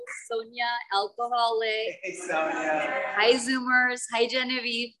Sonia, alcoholic. Hey, Sonia. Hi, Zoomers. Hi,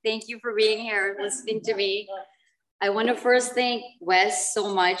 Genevieve. Thank you for being here, listening to me. I want to first thank Wes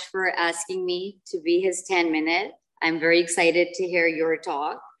so much for asking me to be his 10-minute. I'm very excited to hear your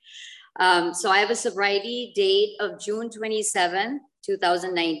talk. So I have a sobriety date of June 27th,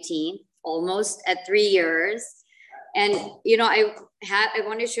 2019, almost at 3 years. And, you know, I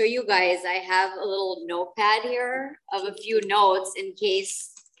want to show you guys, I have a little notepad here of a few notes in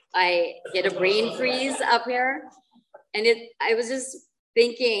case I get a brain freeze up here. And I was just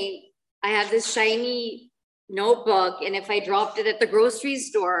thinking, I have this shiny notebook, and if I dropped it at the grocery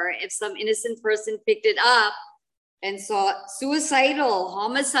store, if some innocent person picked it up and saw suicidal,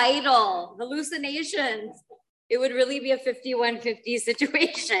 homicidal, hallucinations, it would really be a 5150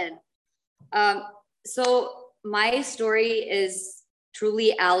 situation. So my story is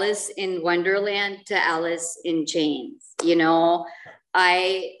truly Alice in Wonderland to Alice in Chains. You know,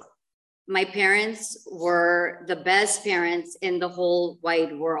 my parents were the best parents in the whole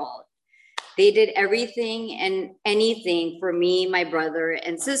wide world. They did everything and anything for me, my brother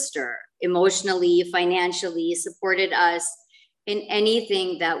and sister, emotionally, financially, supported us in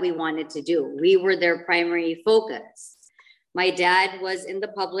anything that we wanted to do. We were their primary focus. My dad was in the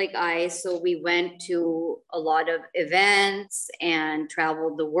public eye, so we went to a lot of events and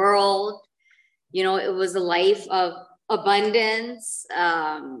traveled the world. You know, it was a life of abundance,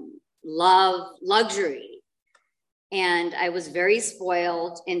 love, luxury. And I was very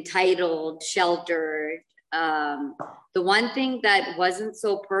spoiled, entitled, sheltered. The one thing that wasn't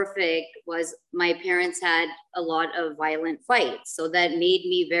so perfect was my parents had a lot of violent fights. So that made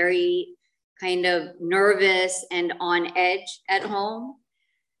me very kind of nervous and on edge at home.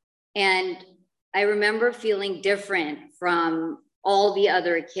 And I remember feeling different from all the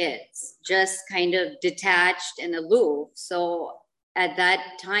other kids, just kind of detached and aloof. So at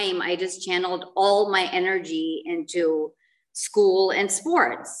that time, I just channeled all my energy into school and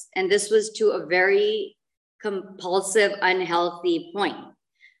sports. And this was to a very compulsive, unhealthy point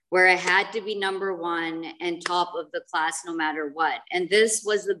where I had to be number one and top of the class no matter what. And this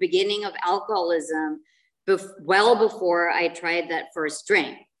was the beginning of alcoholism well before I tried that first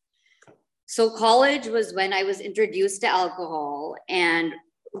drink. So college was when I was introduced to alcohol, and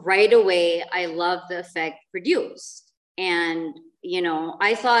right away, I loved the effect produced. And, you know,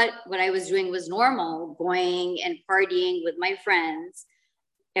 I thought what I was doing was normal, going and partying with my friends.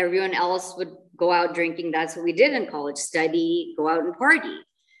 Everyone else would go out drinking. That's what we did in college, study, go out and party.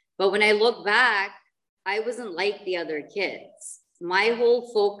 But when I look back, I wasn't like the other kids. My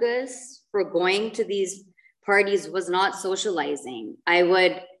whole focus for going to these parties was not socializing. I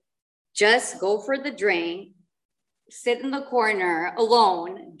would just go for the drink, sit in the corner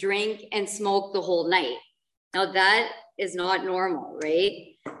alone, drink and smoke the whole night. Now that is not normal,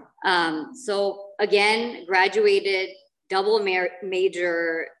 right? So again, graduated double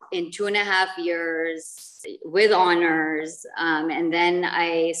major in 2.5 years with honors. And then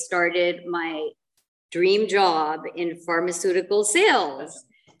I started my dream job in pharmaceutical sales.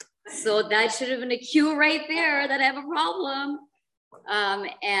 So that should have been a cue right there that I have a problem.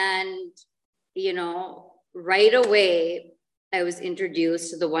 And, you know, right away, I was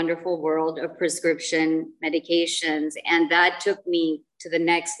introduced to the wonderful world of prescription medications, and that took me to the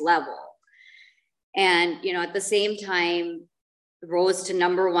next level. And, you know, at the same time, rose to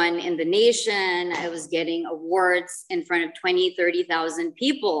 #1 in the nation. I was getting awards in front of 20, 30,000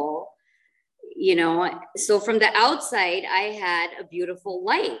 people, you know. So from the outside, I had a beautiful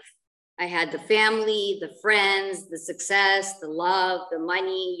life. I had the family, the friends, the success, the love, the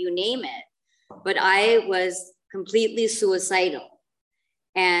money, you name it. But I was completely suicidal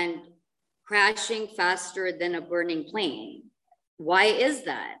and crashing faster than a burning plane. Why is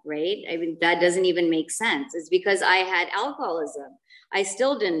that, right? I mean, that doesn't even make sense. It's because I had alcoholism. I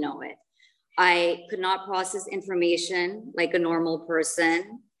still didn't know it. I could not process information like a normal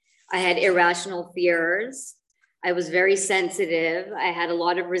person. I had irrational fears. I was very sensitive. I had a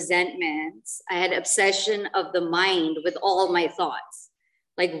lot of resentments. I had obsession of the mind with all my thoughts.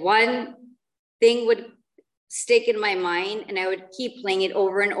 Like one thing would stick in my mind and I would keep playing it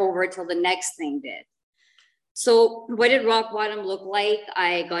over and over till the next thing did. So what did rock bottom look like?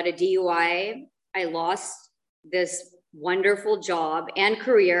 I got a DUI. I lost this wonderful job and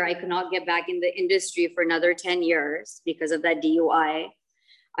career. I could not get back in the industry for another 10 years because of that DUI.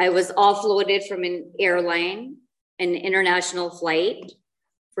 I was offloaded from an airline, an international flight,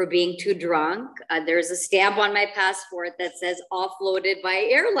 for being too drunk. There's a stamp on my passport that says offloaded by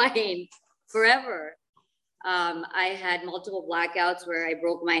airline forever. I had multiple blackouts where I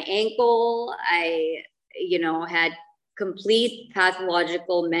broke my ankle. I, you know, had complete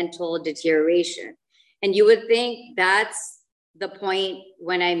pathological mental deterioration. And you would think that's the point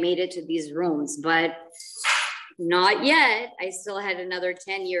when I made it to these rooms, but not yet. I still had another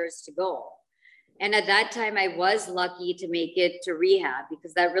 10 years to go. And at that time, I was lucky to make it to rehab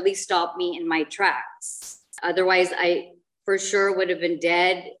because that really stopped me in my tracks. Otherwise, I for sure would have been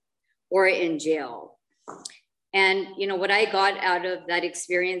dead or in jail. And, you know, what I got out of that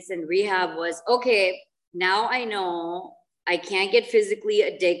experience in rehab was, okay, now I know I can't get physically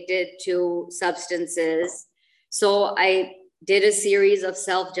addicted to substances. So I did a series of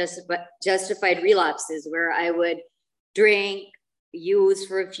self-justified relapses where I would drink, use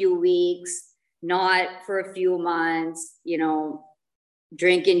for a few weeks, not for a few months, you know,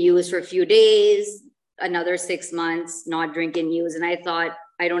 drink and use for a few days, another 6 months, not drink and use. And I thought,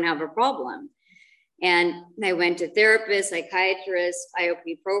 I don't have a problem. And I went to therapists, psychiatrists,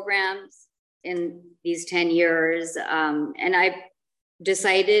 IOP programs in these 10 years. And I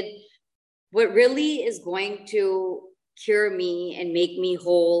decided what really is going to cure me and make me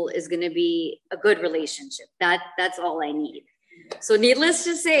whole is going to be a good relationship. That's all I need. So needless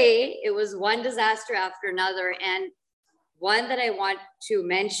to say, it was one disaster after another. And one that I want to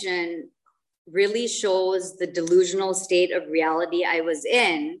mention really shows the delusional state of reality I was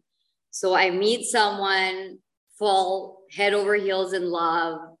in. So I meet someone, fall head over heels in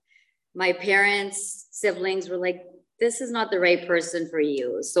love. My parents, siblings were like, this is not the right person for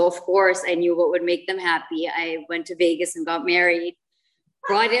you. So of course I knew what would make them happy. I went to Vegas and got married,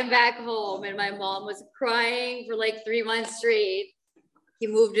 brought him back home, and my mom was crying for like 3 months straight. He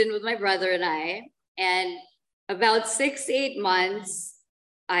moved in with my brother and I, and about 6-8 months,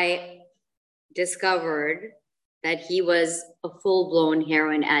 I discovered that he was a full-blown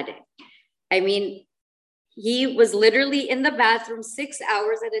heroin addict. I mean, he was literally in the bathroom 6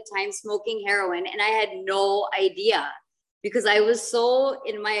 hours at a time smoking heroin, and I had no idea because I was so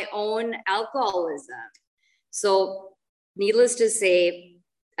in my own alcoholism. So needless to say,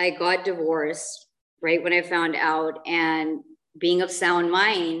 I got divorced right when I found out, and being of sound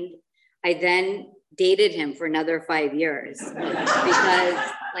mind, I then dated him for another 5 years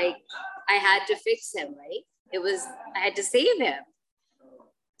because like I had to fix him, right? I had to save him.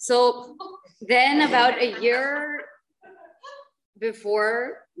 So then about a year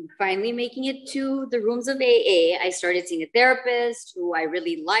before finally making it to the rooms of AA, I started seeing a therapist who I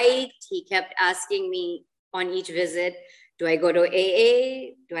really liked. He kept asking me on each visit, do I go to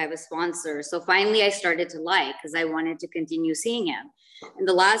AA? Do I have a sponsor? So finally I started to like, because I wanted to continue seeing him. And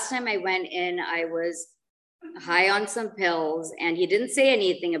the last time I went in, I was high on some pills, and he didn't say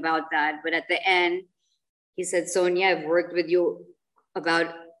anything about that. But at the end, he said, Sonia, I've worked with you about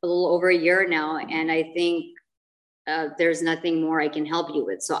a little over a year now, and I think there's nothing more I can help you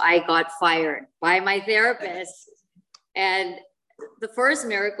with. So I got fired by my therapist. And the first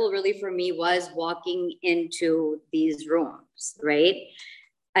miracle really for me was walking into these rooms, right?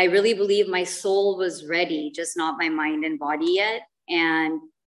 I really believe my soul was ready, just not my mind and body yet. And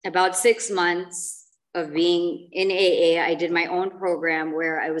about 6 months of being in AA, I did my own program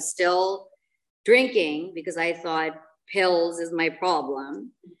where I was still drinking because I thought pills is my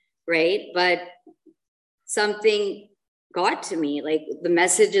problem, right? But something got to me, like the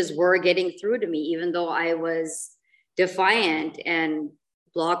messages were getting through to me, even though I was defiant and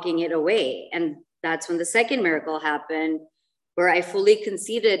blocking it away. And that's when the second miracle happened, where I fully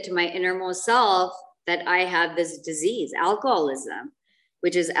conceded to my innermost self that I have this disease, alcoholism,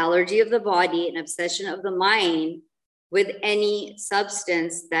 which is allergy of the body and obsession of the mind with any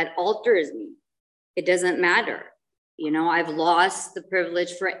substance that alters me. It doesn't matter. You know, I've lost the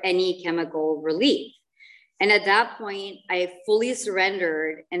privilege for any chemical relief. And at that point, I fully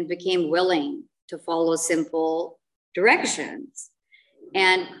surrendered and became willing to follow simple directions.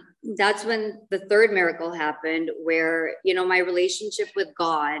 And that's when the third miracle happened, where, you know, my relationship with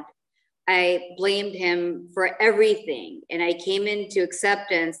God, I blamed him for everything. And I came into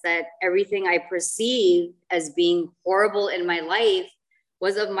acceptance that everything I perceived as being horrible in my life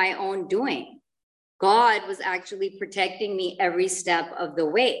was of my own doing. God was actually protecting me every step of the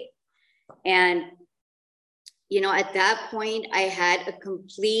way. And, you know, at that point, I had a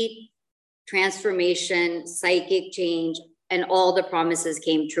complete transformation, psychic change, and all the promises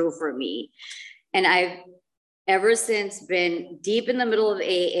came true for me. And I've ever since been deep in the middle of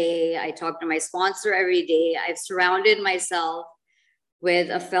AA. I talk to my sponsor every day. I've surrounded myself with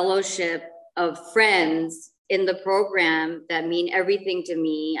a fellowship of friends in the program that mean everything to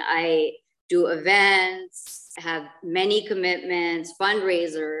me. I do events, have many commitments,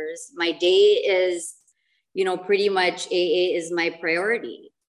 fundraisers. My day is, you know, pretty much AA is my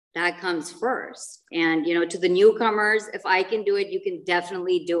priority. that comes first. And, you know, to the newcomers, if I can do it, you can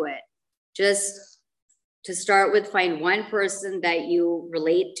definitely do it. Just to start with, find one person that you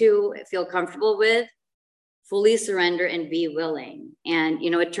relate to, feel comfortable with, fully surrender and be willing. And, you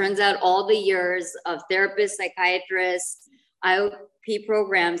know, it turns out all the years of therapists, psychiatrists, IOP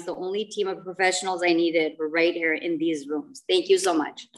programs, the only team of professionals I needed were right here in these rooms. Thank you so much.